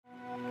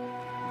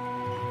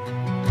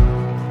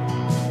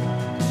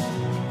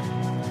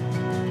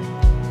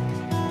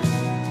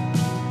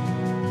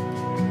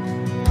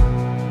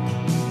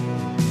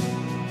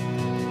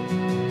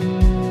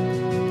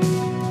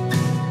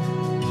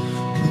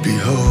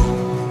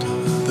Behold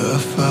the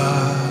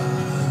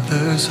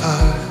Father's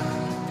heart,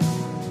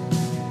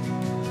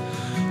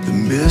 the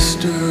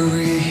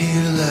mystery He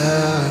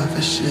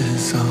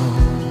lavishes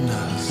on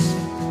us.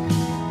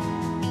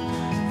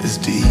 As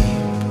deep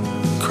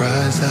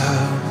cries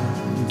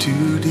out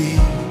too deep,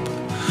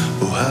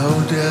 oh how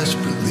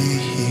desperately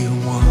He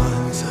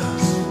wants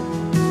us.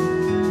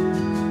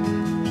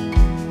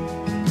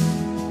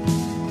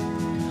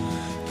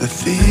 The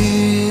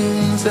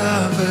things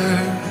of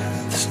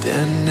earth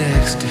stand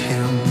next to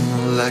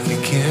Him like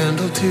a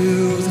candle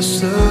to the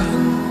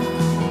sun.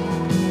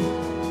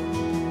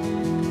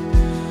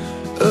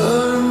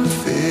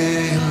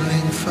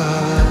 Unfailing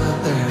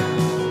Father,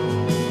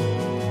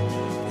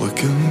 what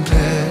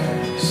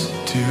compares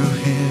to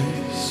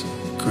His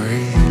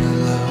great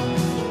love?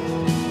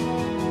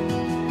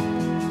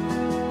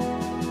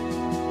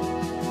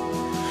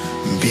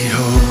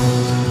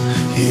 Behold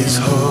His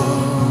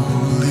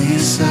holy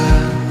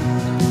Son,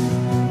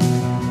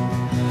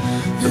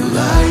 the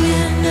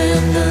Lion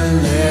and the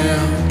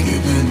Lamb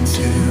given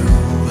to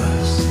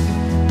us.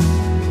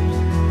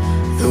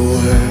 The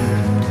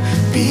Word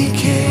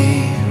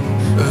became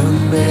a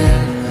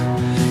man,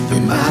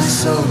 that my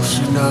soul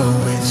should know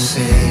its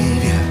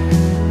Savior.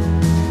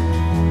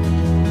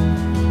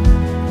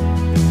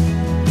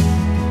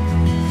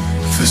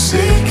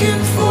 Forsaken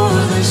for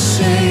the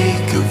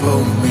sake of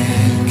all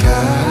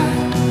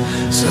mankind,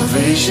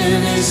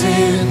 salvation is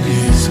in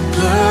His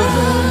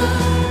blood.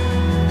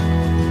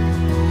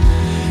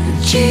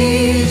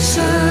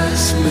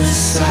 Jesus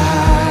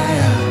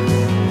Messiah,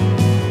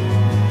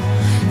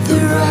 the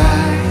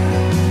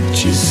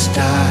righteous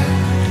died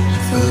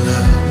for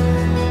love.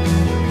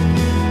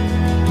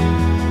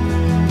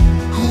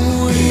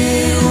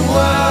 It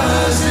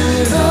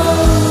wasn't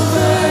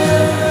over,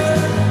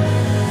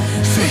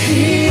 for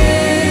He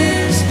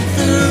is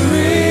the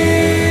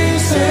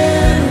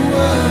risen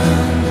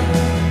one.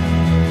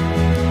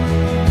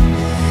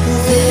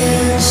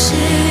 Then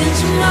sings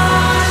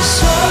my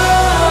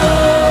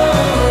soul,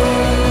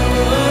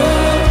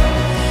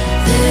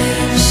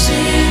 then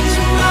sings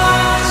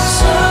my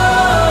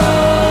soul,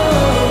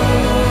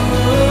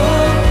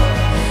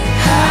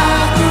 how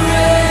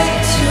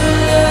great Your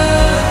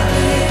love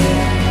is,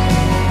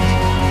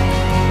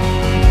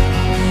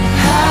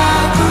 how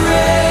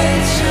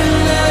great Your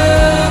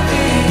love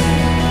is.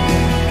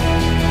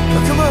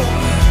 Oh, come on.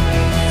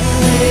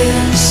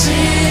 Then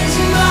sings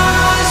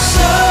my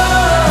soul,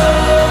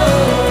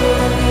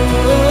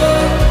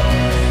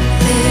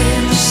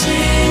 then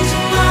sings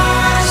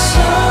my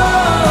soul,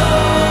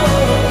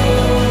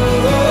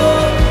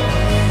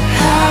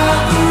 how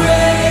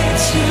great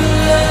Your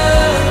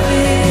love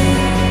is,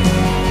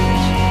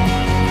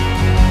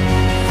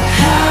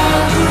 how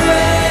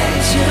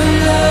great Your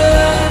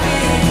love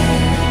is.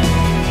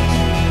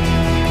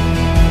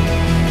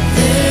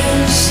 Then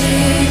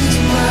sings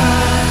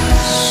my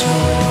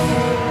soul.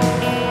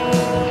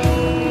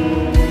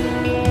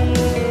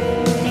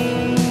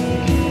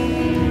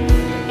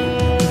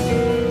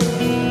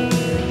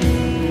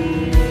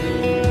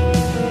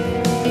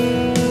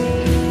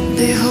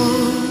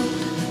 Behold,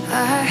 I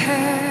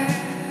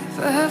have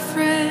a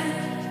friend,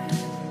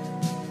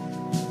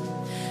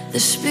 the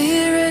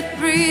Spirit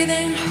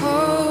breathing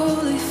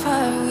holy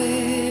fire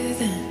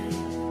within,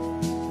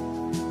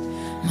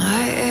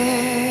 my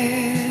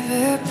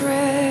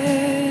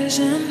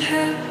ever-present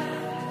help,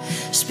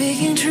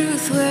 speaking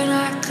truth when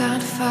I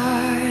can't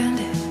find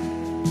it.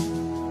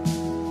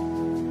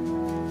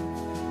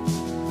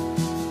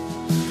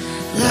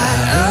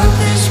 Light up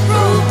this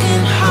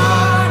broken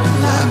heart and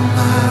light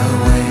my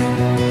way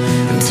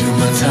until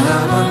my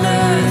time on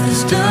earth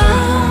is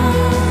done.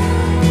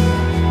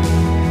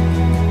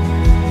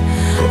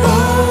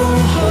 Oh,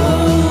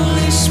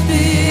 Holy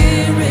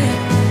Spirit,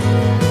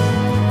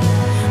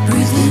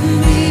 breathe in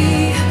me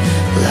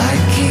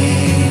like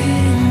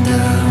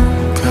kingdom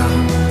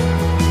come.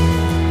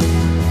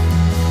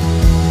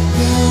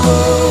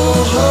 Oh,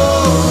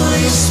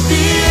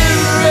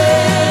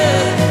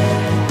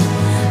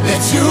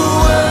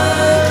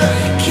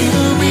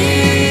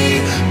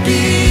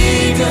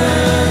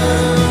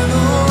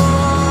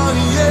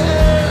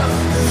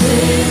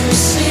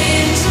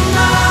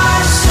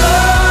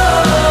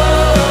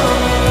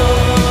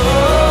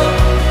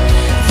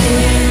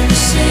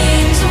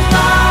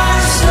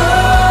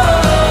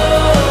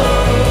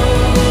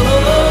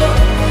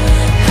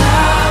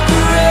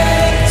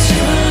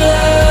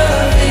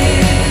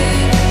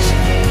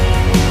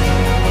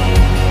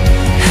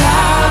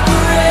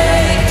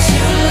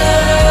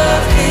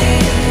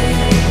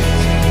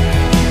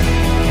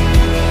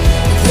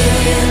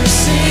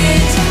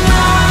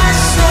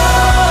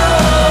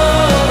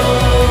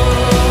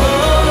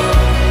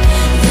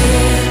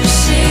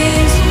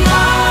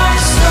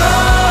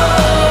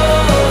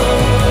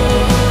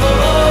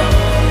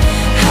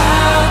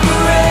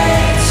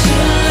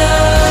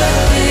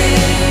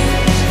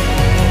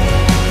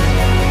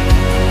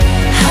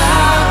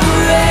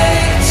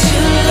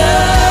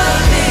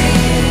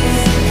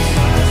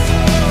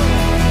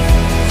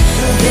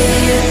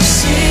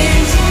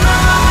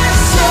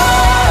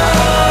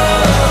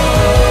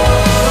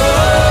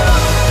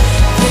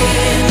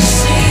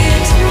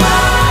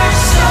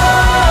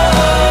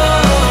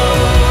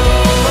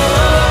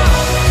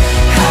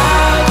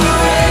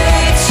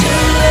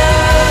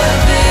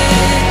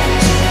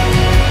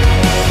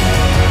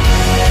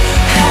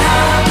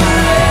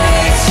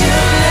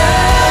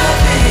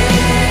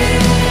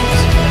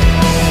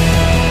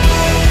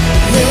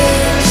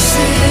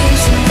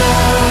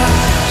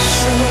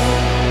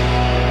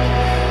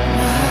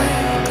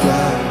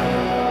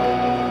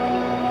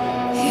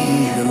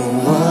 there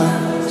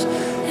was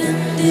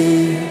and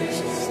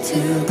is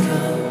to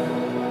come.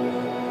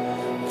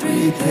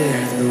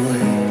 Prepare the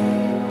way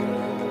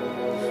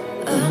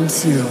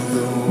until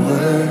the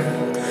work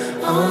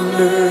on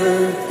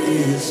earth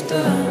is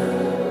done.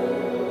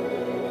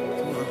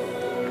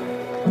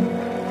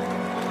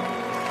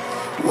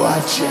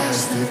 Watch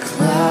as the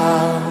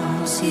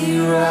clouds he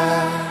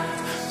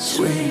rides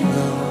swing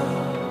low.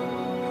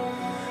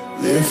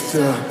 Lift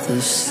up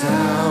the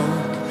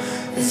sound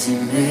as he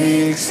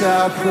makes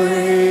our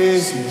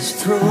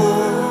praises through.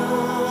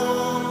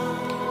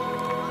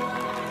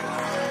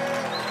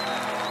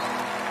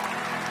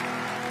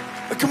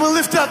 Come on,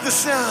 lift up the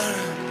sound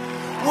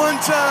one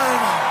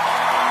time.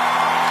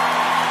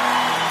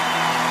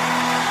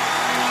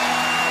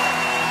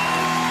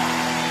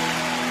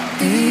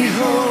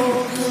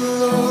 Behold the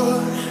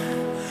Lord